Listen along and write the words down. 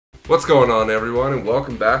What's going on, everyone, and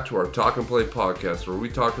welcome back to our Talk and Play podcast, where we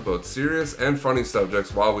talk about serious and funny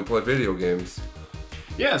subjects while we play video games.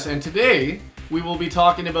 Yes, and today we will be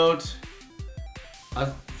talking about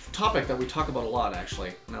a topic that we talk about a lot,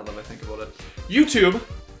 actually, now that I think about it. YouTube,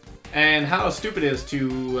 and how stupid it is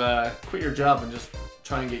to quit your job and just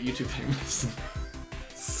try and get YouTube famous.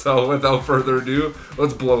 So, without further ado,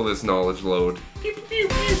 let's blow this knowledge load. Pew, pew,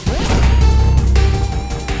 pew.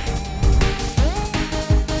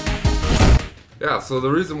 Yeah, so the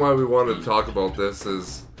reason why we wanted to talk about this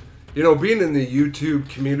is, you know, being in the YouTube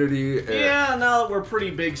community. And, yeah, now that we're pretty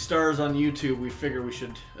big stars on YouTube, we figure we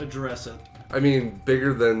should address it. I mean,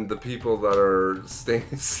 bigger than the people that are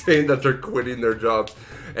saying that they're quitting their jobs.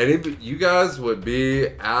 And you guys would be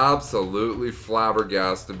absolutely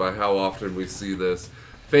flabbergasted by how often we see this.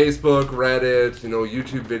 Facebook, Reddit, you know,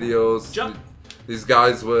 YouTube videos. Jump. These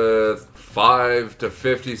guys with 5 to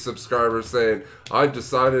 50 subscribers saying, I've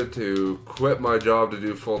decided to quit my job to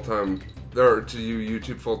do full-time, or to do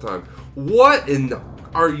YouTube full-time. What in the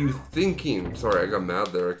are you thinking? Sorry, I got mad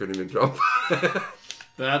there. I couldn't even jump.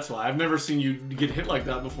 That's why. I've never seen you get hit like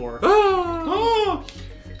that before. Oh.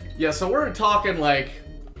 Yeah, so we're talking like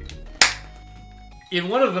in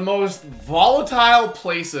one of the most volatile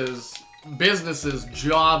places, businesses,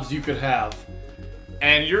 jobs you could have.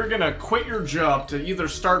 And you're gonna quit your job to either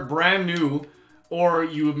start brand new or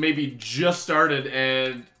you maybe just started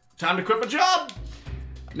and time to quit my job.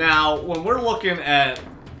 Now, when we're looking at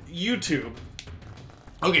YouTube,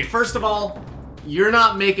 okay, first of all, you're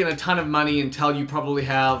not making a ton of money until you probably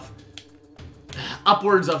have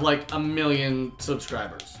upwards of like 1 million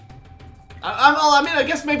subscribers. I mean, I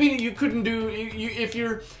guess maybe you couldn't do if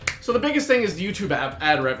you're. So the biggest thing is YouTube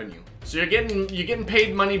ad revenue. So you're getting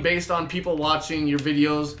paid money based on people watching your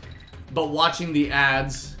videos, but watching the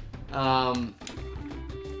ads that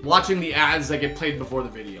get played before the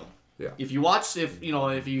video. Yeah. If you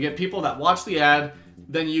get people that watch the ad,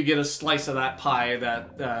 then you get a slice of that pie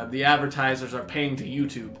that the advertisers are paying to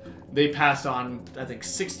YouTube. They pass on, I think,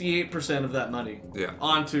 68% of that money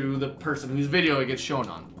onto the person whose video it gets shown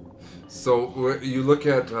on. So you look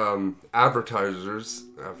at advertisers.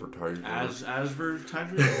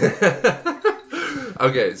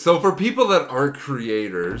 Okay, so for people that aren't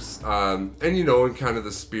creators, and you know, in kind of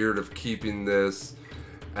the spirit of keeping this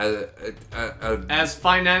as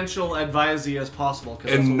financial advisee as possible,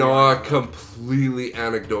 and not completely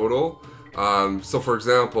anecdotal. So for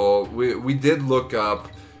example, we did look up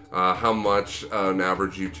how much an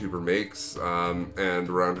average YouTuber makes, and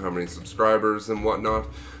around how many subscribers and whatnot.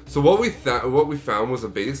 So what we found was a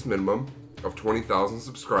base minimum of 20,000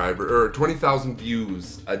 subscribers, or 20,000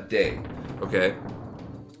 views a day. Okay,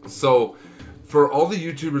 so for all the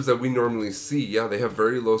YouTubers that we normally see, yeah, they have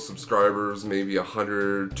very low subscribers, maybe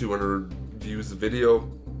 100, 200 views a video,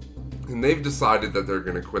 and they've decided that they're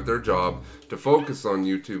going to quit their job to focus on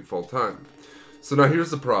YouTube full time. So now here's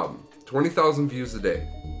the problem: 20,000 views a day.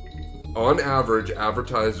 On average,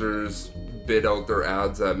 advertisers bid out their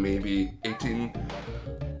ads at maybe 18.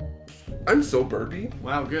 I'm so burpy.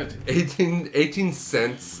 Wow, good. 18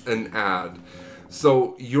 cents an ad.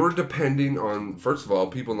 So you're depending on, first of all,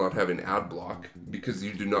 people not having ad block, because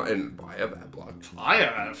you do not, and I have ad block. I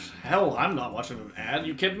have. Hell, I'm not watching an ad.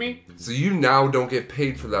 You kidding me? So you now don't get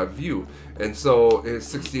paid for that view. And so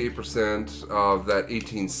 68% of that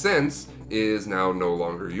 18 cents is now no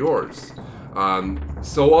longer yours.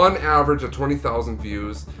 So on average, at 20,000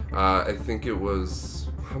 views, I think it was,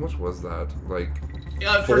 how much was that? Like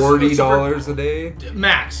 $40 a day?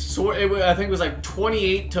 Max. So I think it was like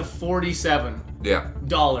 28 to 47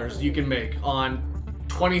 dollars you can make on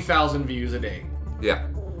 20,000 views a day. Yeah.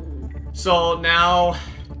 So now,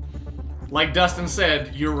 like Dustin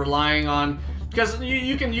said, you're relying on, because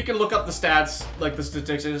you can look up the stats, like the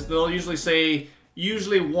statistics. They'll usually say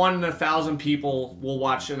usually 1 in 1,000 people will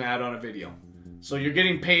watch an ad on a video. So you're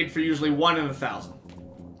getting paid for usually 1 in 1,000.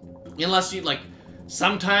 Unless you, like,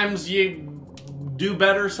 sometimes you do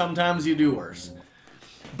better, sometimes you do worse.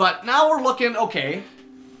 But now we're looking, okay,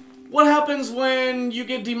 what happens when you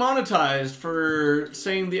get demonetized for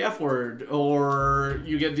saying the F word? Or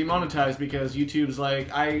you get demonetized because YouTube's like,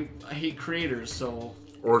 I hate creators, so...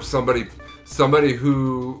 Or somebody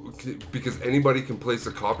who, because anybody can place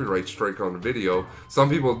a copyright strike on a video.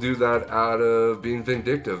 Some people do that out of being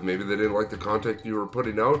vindictive. Maybe they didn't like the content you were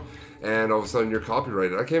putting out, and all of a sudden you're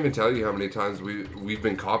copyrighted. I can't even tell you how many times we've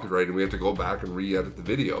been copyrighted and we have to go back and re-edit the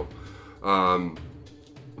video.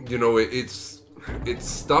 You know, it's it's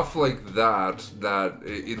stuff like that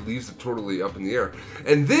it leaves it totally up in the air.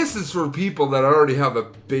 And this is for people that already have a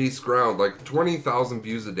base ground, like 20,000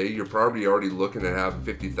 views a day. You're probably already looking at having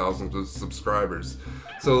 50,000 subscribers.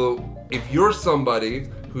 So if you're somebody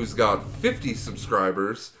who's got 50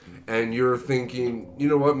 subscribers and you're thinking, you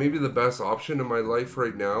know what, maybe the best option in my life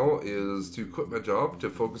right now is to quit my job to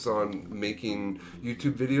focus on making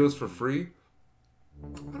YouTube videos for free,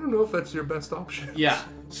 I don't know if that's your best option. Yeah.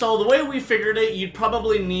 So the way we figured it, you'd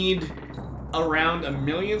probably need around 1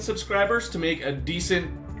 million subscribers to make a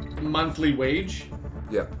decent monthly wage.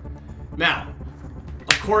 Yeah. Now,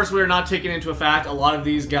 of course, we're not taking into effect a lot of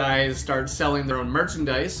these guys start selling their own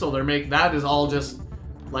merchandise, so that is all just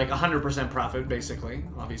like 100% profit, basically.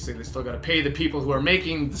 Obviously, they still got to pay the people who are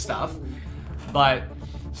making the stuff. But,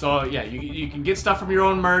 so yeah, you can get stuff from your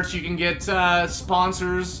own merch, you can get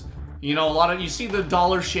sponsors. You know, you see the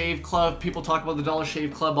Dollar Shave Club, people talk about the Dollar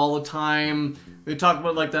Shave Club all the time. They talk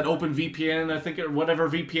about like that Open VPN, I think, or whatever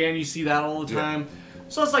VPN, you see that all the time. Yeah.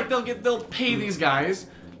 So it's like they'll pay these guys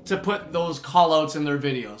to put those call-outs in their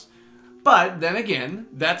videos. But then again,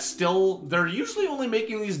 they're usually only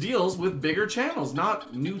making these deals with bigger channels,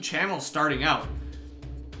 not new channels starting out.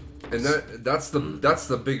 And that's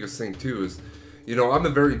the biggest thing too is, you know, I'm a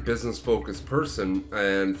very business-focused person,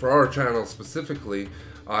 and for our channel specifically,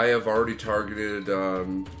 I have already targeted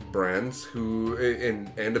brands who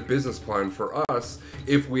and a business plan for us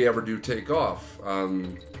if we ever do take off.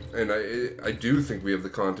 And I do think we have the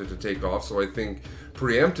content to take off, so I think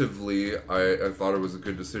preemptively I thought it was a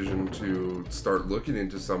good decision to start looking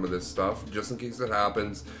into some of this stuff just in case it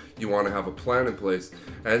happens. You want to have a plan in place,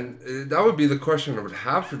 and that would be the question I would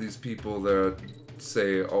have for these people that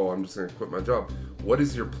say, oh, I'm just going to quit my job. What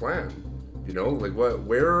is your plan? You know, like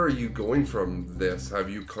where are you going from this? Have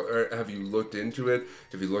you looked into it?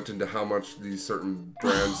 Have you looked into how much these certain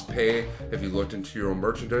brands pay? Have you looked into your own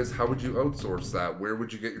merchandise? How would you outsource that? Where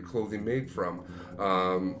would you get your clothing made from?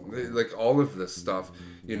 Like all of this stuff.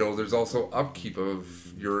 You know, there's also upkeep of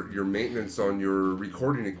your maintenance on your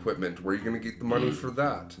recording equipment. Where are you going to get the money for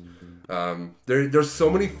that? There's so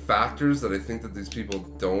many factors that I think that these people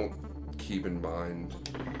don't keep in mind.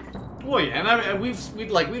 Well, yeah, and I mean,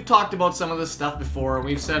 we've talked about some of this stuff before, and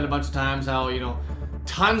we've said a bunch of times how, you know,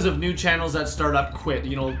 tons of new channels that start up quit.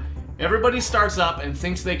 You know, everybody starts up and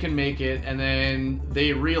thinks they can make it, and then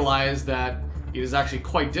they realize that it is actually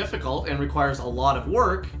quite difficult and requires a lot of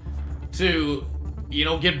work to, you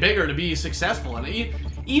know, get bigger, to be successful. And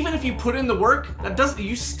even if you put in the work,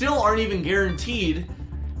 you still aren't even guaranteed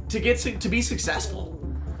to be successful.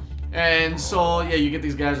 And so, yeah, you get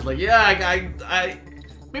these guys like, yeah,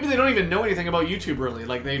 maybe they don't even know anything about YouTube, really.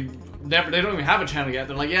 Like, they don't even have a channel yet.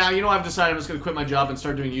 They're like, yeah, you know, I've decided I'm just gonna quit my job and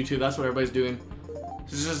start doing YouTube. That's what everybody's doing.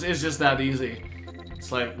 It's just that easy.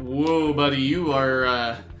 It's like, whoa, buddy, you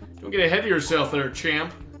are, don't get ahead of yourself there,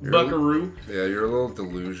 champ. Buckaroo. Yeah, you're a little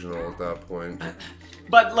delusional at that point.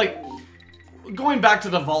 But, like, going back to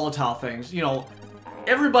the volatile things, you know,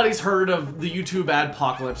 everybody's heard of the YouTube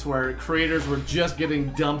adpocalypse where creators were just getting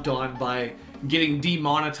dumped on by getting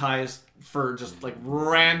demonetized for just like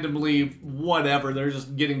randomly whatever. They're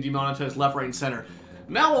just getting demonetized left, right, and center.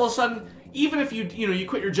 Now all of a sudden, even if you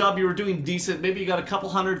quit your job, you were doing decent, maybe you got a couple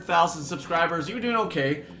 100,000 subscribers, you were doing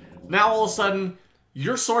okay. Now all of a sudden,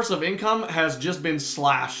 your source of income has just been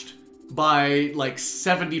slashed by like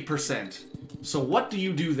 70%. So what do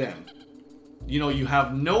you do then? You know, you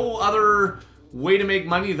have no other way to make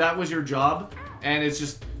money. That was your job, and it's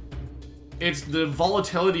the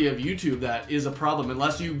volatility of YouTube that is a problem,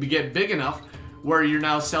 unless you get big enough where you're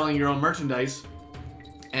now selling your own merchandise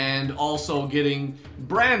and also getting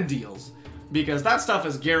brand deals, because that stuff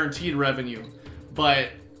is guaranteed revenue.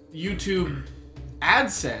 But YouTube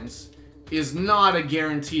AdSense is not a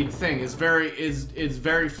guaranteed thing. It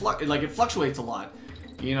fluctuates a lot.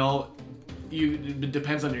 You know, it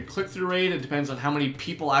depends on your click-through rate. It depends on how many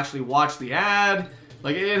people actually watch the ad.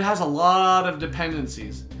 Like, it has a lot of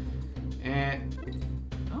dependencies. And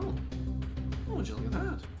would you look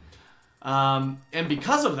at that? And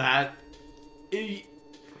because of that,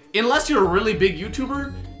 unless you're a really big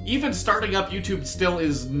YouTuber, even starting up YouTube still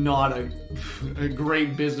is not a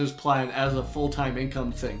great business plan as a full-time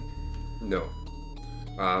income thing. No.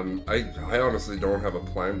 I honestly don't have a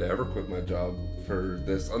plan to ever quit my job for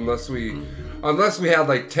this, unless we had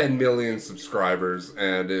like 10 million subscribers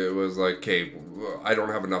and it was like, okay, I don't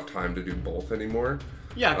have enough time to do both anymore.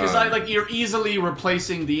 Yeah, because you're easily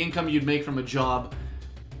replacing the income you'd make from a job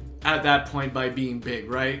at that point by being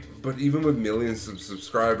big, right? But even with millions of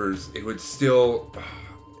subscribers, it would still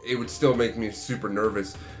make me super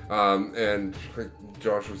nervous. And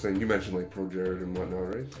Josh was saying, you mentioned like Pro Jared and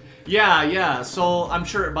whatnot, right? Yeah. So I'm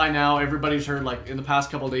sure by now everybody's heard, like, in the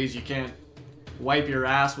past couple of days, you can't wipe your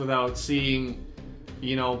ass without seeing,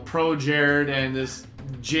 you know, Pro Jared and this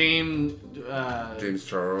James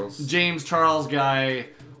Charles guy,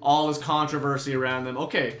 all this controversy around them.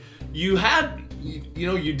 Okay, you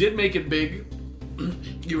did make it big.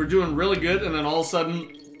 You were doing really good, and then all of a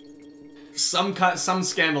sudden, some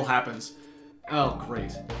scandal happens. Oh,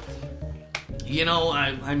 great. You know,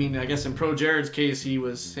 I mean, I guess in Pro Jared's case, he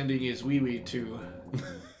was sending his wee-wee to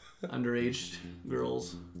underage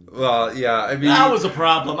girls. Well, yeah, I mean... That was a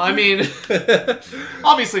problem. I mean,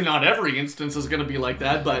 obviously not every instance is going to be like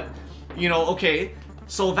that, but, you know, okay,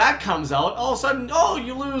 so that comes out, all of a sudden, oh,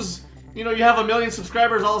 you lose, you know, you have 1 million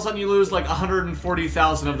subscribers, all of a sudden you lose like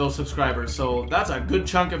 140,000 of those subscribers, so that's a good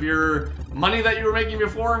chunk of your money that you were making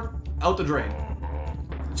before, out the drain.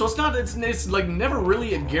 So it's like never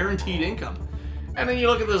really a guaranteed income. And then you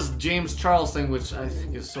look at this James Charles thing, which I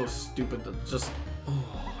think is so stupid that just...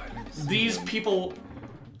 these people...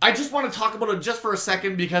 I just want to talk about it just for a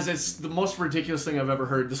second because it's the most ridiculous thing I've ever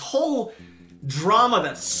heard. This whole drama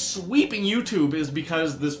that's sweeping YouTube is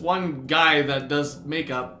because this one guy that does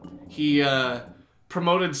makeup, he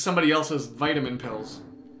promoted somebody else's vitamin pills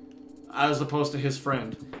as opposed to his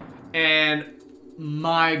friend. And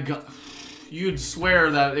my God, you'd swear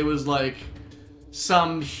that it was like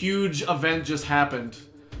some huge event just happened.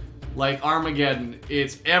 Like Armageddon.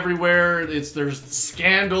 It's everywhere. There's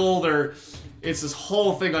scandal. It's this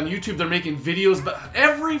whole thing on YouTube. They're making videos, but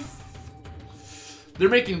they're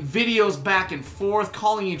making videos back and forth,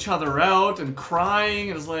 calling each other out and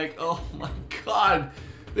crying. And it's like, oh my God,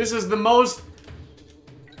 this is the most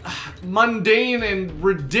mundane and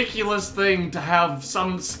ridiculous thing to have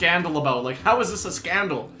some scandal about. Like, how is this a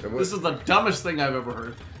scandal? This is the dumbest thing I've ever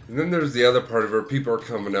heard. And then there's the other part of where people are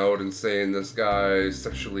coming out and saying this guy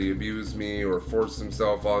sexually abused me or forced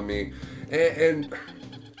himself on me. And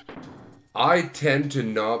I tend to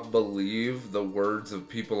not believe the words of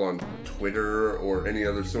people on Twitter or any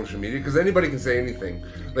other social media because anybody can say anything.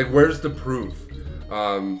 Like, where's the proof?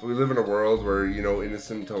 We live in a world where, you know,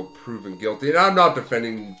 innocent until proven guilty. And I'm not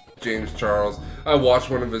defending James Charles. I watched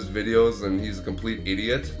one of his videos and he's a complete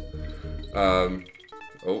idiot.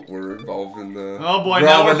 Oh, we're involved in the... Oh boy,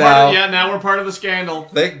 now we're part of the scandal.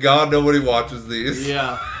 Thank God nobody watches these.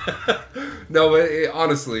 Yeah. No, but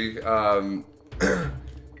honestly, what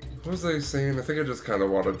was I saying? I think I just kind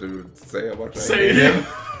of wanted to say how much I hate him.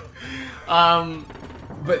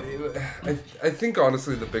 But I think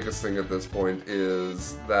honestly the biggest thing at this point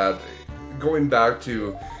is that going back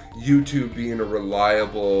to YouTube being a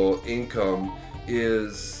reliable income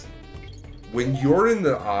is when you're in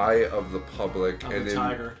the eye of the public and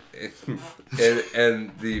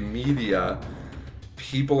the media,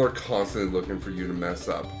 people are constantly looking for you to mess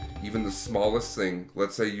up. Even the smallest thing,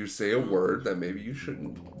 let's say you say a word that maybe you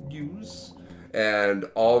shouldn't use, and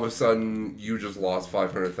all of a sudden you just lost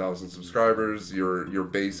 500,000 subscribers, your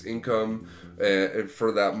base income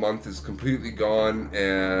for that month is completely gone,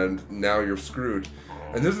 and now you're screwed.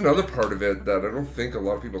 And there's another part of it that I don't think a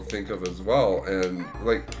lot of people think of as well, and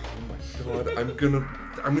like, oh my God, I'm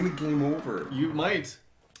gonna game over. You might.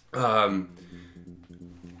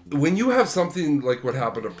 When you have something like what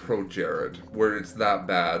happened to Pro Jared, where it's that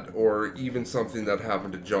bad, or even something that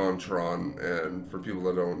happened to JonTron, and for people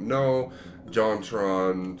that don't know,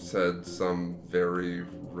 JonTron said some very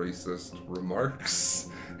racist remarks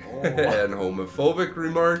and homophobic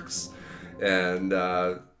remarks, and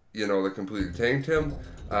you know, that completely tanked him.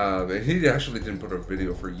 And he actually didn't put a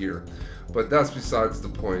video for a year, but that's besides the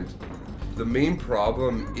point. The main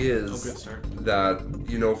problem is that,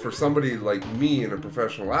 you know, for somebody like me in a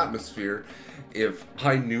professional atmosphere, if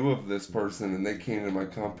I knew of this person and they came to my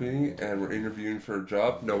company and were interviewing for a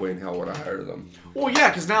job, no way in hell would I hire them. Well, yeah,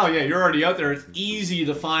 because now, you're already out there. It's easy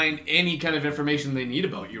to find any kind of information they need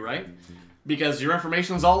about you, right? Because your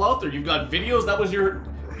information's all out there. You've got videos. That was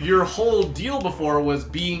your whole deal before, was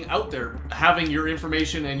being out there, having your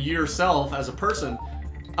information and yourself as a person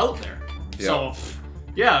out there. Yeah. So,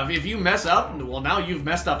 yeah, if you mess up, well, now you've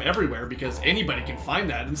messed up everywhere because anybody can find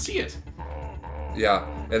that and see it. Yeah,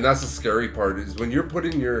 and that's the scary part, is when you're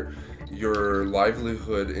putting your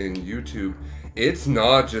livelihood in YouTube, it's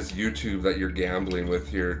not just YouTube that you're gambling with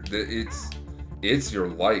here. It's your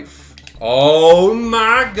life. Oh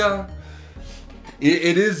my God.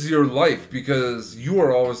 It is your life, because you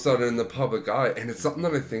are all of a sudden in the public eye, and it's something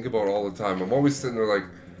that I think about all the time. I'm always sitting there like,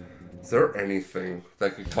 is there anything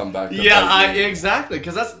that could come back to bite me? Exactly,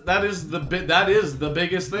 because that is the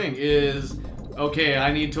biggest thing is, okay,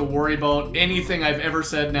 I need to worry about anything I've ever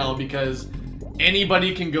said now, because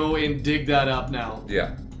anybody can go and dig that up now.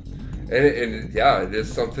 Yeah. And yeah, it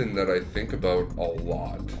is something that I think about a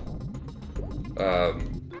lot.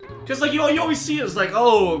 Because, like, you always see it as like,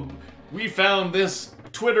 oh, we found this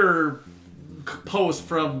Twitter post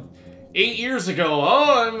from 8 years ago.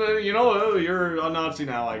 Oh, and, you're a Nazi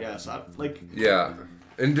now, I guess. Yeah.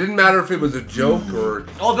 And it didn't matter if it was a joke or...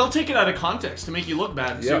 Oh, they'll take it out of context to make you look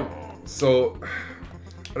bad, too. So,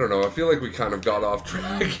 I don't know. I feel like we kind of got off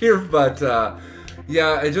track here, but...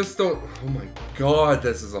 yeah, I just don't... Oh my god,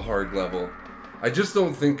 this is a hard level. I just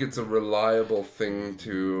don't think it's a reliable thing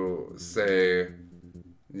to say,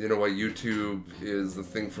 you know what, YouTube is the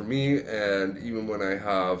thing for me, and even when I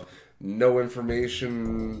have no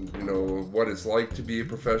information, what it's like to be a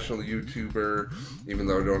professional YouTuber, even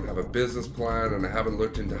though I don't have a business plan and I haven't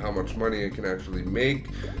looked into how much money I can actually make,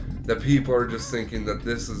 that people are just thinking that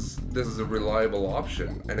this is a reliable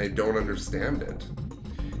option, and I don't understand it.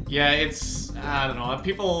 Yeah, I don't know,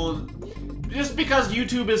 people, just because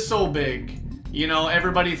YouTube is so big,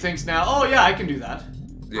 everybody thinks now, oh yeah, I can do that,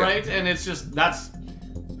 right? And it's just,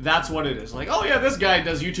 that's what it is. Like, oh yeah, this guy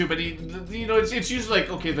does YouTube, and he, it's usually like,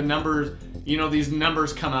 okay, the numbers, these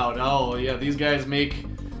numbers come out, oh yeah, these guys make,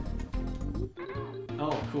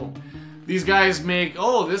 oh cool, these guys make,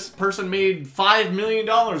 oh, this person made $5 million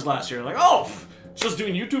last year, like, oh, just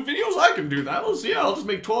doing YouTube videos, I can do that. I'll just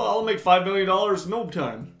make I'll make $5 million in no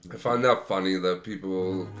time. I find that funny that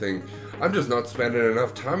people think, I'm just not spending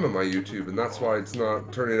enough time on my YouTube, and that's why it's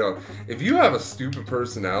not turning out. If you have a stupid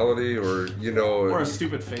personality or, Or a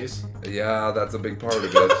stupid face. Yeah, that's a big part of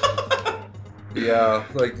it. Yeah,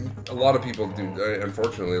 like, a lot of people do,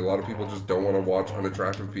 unfortunately, a lot of people just don't want to watch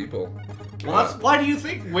unattractive people. Well, why do you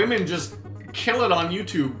think women just kill it on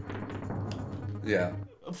YouTube? Yeah.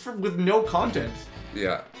 With no content.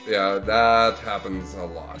 Yeah, that happens a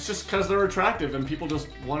lot. It's just because they're attractive and people just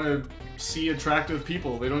want to see attractive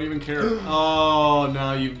people. They don't even care. Oh,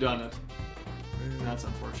 now you've done it. That's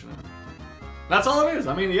unfortunate. That's all it is.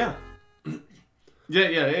 I mean, yeah.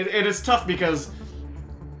 It is tough because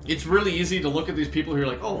it's really easy to look at these people who are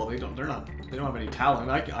like, oh, well, they don't have any talent.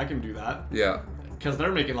 I can do that. Yeah. Because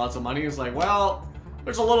they're making lots of money. It's like, well,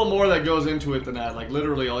 there's a little more that goes into it than that. Like,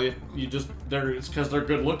 literally, it's because they're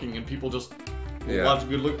good looking and people just watch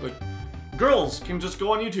good look. Like, girls can just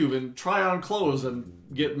go on YouTube and try on clothes and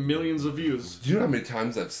get millions of views. Do you know how many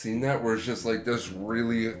times I've seen that where it's just like this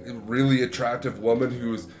really, really attractive woman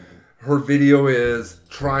her video is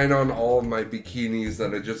trying on all of my bikinis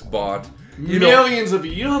that I just bought. Millions of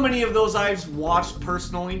views. You know how many of those I've watched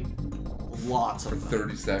personally? Lots of them. For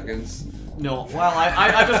 30 seconds? No, well,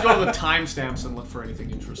 I just go to the timestamps and look for anything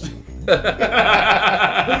interesting.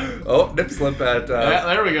 Oh, nip slip at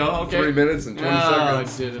there we go. Okay. 3 minutes and 20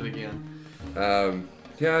 seconds. I did it again.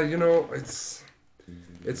 Yeah,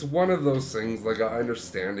 it's one of those things, like, I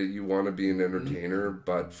understand it, you want to be an entertainer,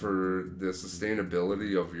 but for the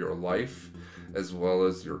sustainability of your life, as well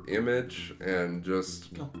as your image, and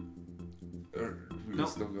just... Go. We can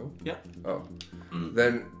still go? Yeah. Oh.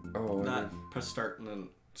 Then... Oh. Press start and then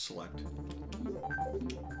select.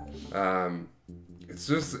 It's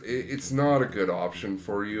just, it's not a good option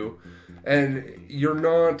for you. And you're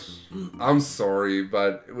not, I'm sorry,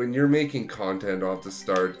 but when you're making content off the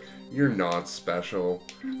start, you're not special.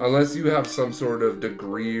 Unless you have some sort of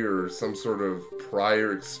degree or some sort of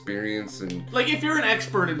prior experience. And like, if you're an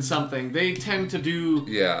expert in something, they tend to do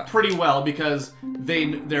pretty well because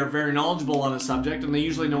they're very knowledgeable on a subject and they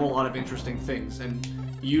usually know a lot of interesting things. And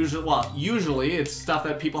usually it's stuff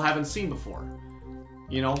that people haven't seen before.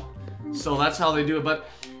 So that's how they do it. But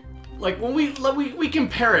like, when we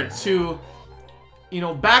compare it to,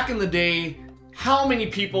 back in the day, how many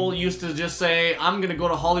people used to just say, I'm going to go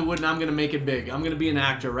to Hollywood and I'm going to make it big. I'm going to be an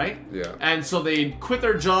actor, right? Yeah. And so they'd quit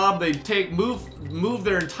their job, they'd move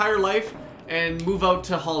their entire life and move out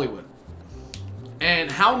to Hollywood. And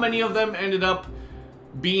how many of them ended up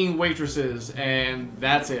being waitresses, and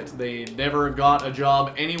that's it. They never got a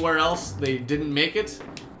job anywhere else. They didn't make it,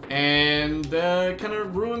 and kind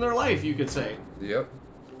of ruined their life, you could say. Yep.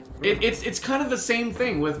 It's kind of the same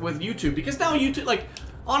thing with YouTube, because now YouTube, like,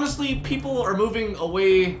 honestly, people are moving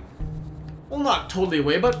away, well, not totally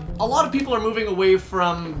away, but a lot of people are moving away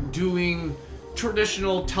from doing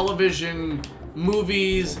traditional television,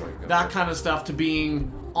 movies, that kind of stuff, to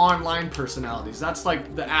being online personalities. That's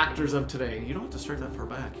like the actors of today. You don't have to start that far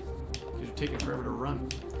back. You're taking forever to run.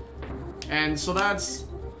 And so that's...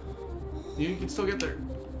 You can still get there.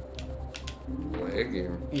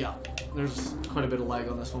 Lagging. Yeah. There's quite a bit of lag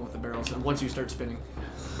on this one with the barrels, and once you start spinning.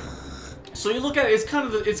 So you look at it, it's kind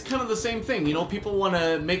of the same thing. People want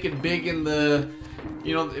to make it big in the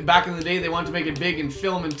You know, back in the day, they wanted to make it big in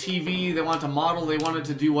film and TV. They wanted to model. They wanted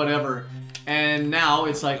to do whatever. And now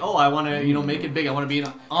it's like, oh, I want to, you know, make it big. I want to be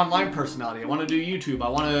an online personality. I want to do YouTube. I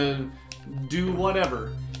want to do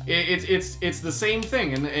whatever. It's the same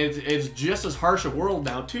thing, and it's just as harsh a world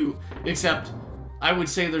now too. Except, I would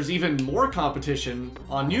say there's even more competition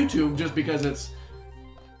on YouTube just because it's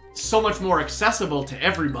so much more accessible to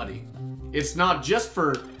everybody. It's not just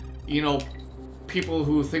for, you know, people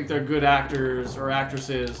who think they're good actors or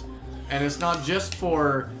actresses, and it's not just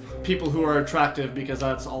for people who are attractive because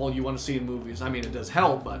that's all you want to see in movies. I mean, it does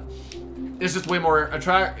help, but it's just way more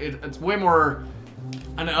it's way more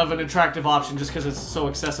of an attractive option just because it's so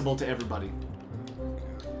accessible to everybody.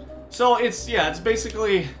 So it's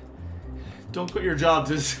basically don't quit your job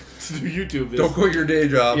to do YouTube. Don't quit your day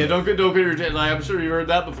job. Yeah, don't quit your day. I'm sure you heard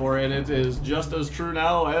that before, and it is just as true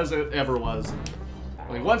now as it ever was.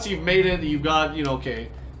 Like once you've made it, you've got, you know, okay,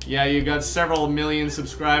 yeah, you got several million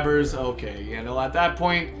subscribers. Okay, you know, at that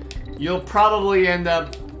point, you'll probably end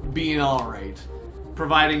up being all right,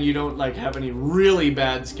 providing you don't like have any really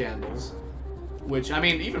bad scandals. Which, I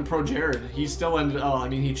mean, even Pro Jared, he still ended. Oh, I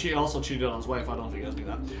mean, he also cheated on his wife. I don't think he guys knew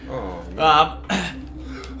that. Oh.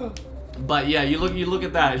 But yeah, you look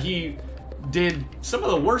at that. He did some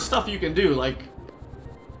of the worst stuff you can do, like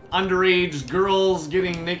underage girls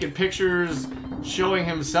getting naked pictures, showing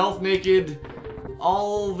himself naked,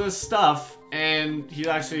 all this stuff, and he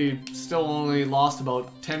actually still only lost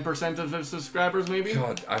about 10% of his subscribers, maybe.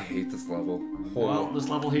 God, I hate this level. Well, this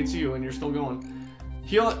level hates you, and you're still going.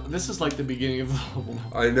 This is like the beginning of the level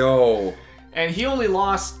now. I know. And he only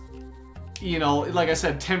lost, you know, like I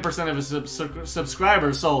said, 10% of his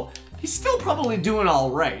subscribers, so he's still probably doing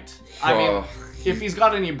all right. I mean, if he's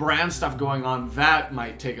got any brand stuff going on, that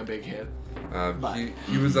might take a big hit.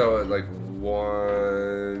 He was at like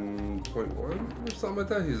 1.1 or something like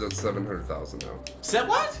that. He's at 700,000 now. Said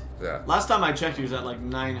what? Yeah. Last time I checked, he was at like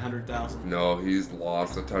 900,000. No, he's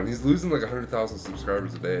lost a ton. He's losing like 100,000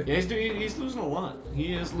 subscribers a day. Yeah, he's losing a lot.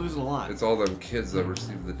 He is losing a lot. It's all them kids that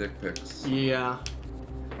receive the dick pics. Yeah.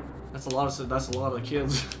 That's a lot of kids. That's a lot of dick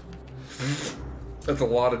pics. That's a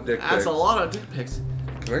lot of dick pics.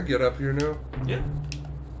 Can I get up here now? Yeah.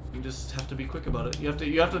 You just have to be quick about it. You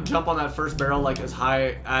have to jump on that first barrel like as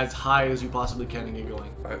high as you possibly can and get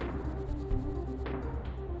going.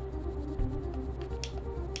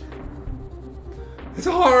 It's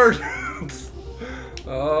hard.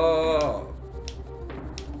 Oh.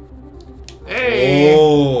 Hey.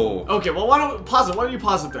 Oh. Okay. Well, why don't you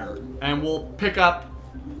pause it there, and we'll pick up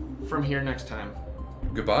from here next time.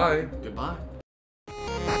 Goodbye. Goodbye.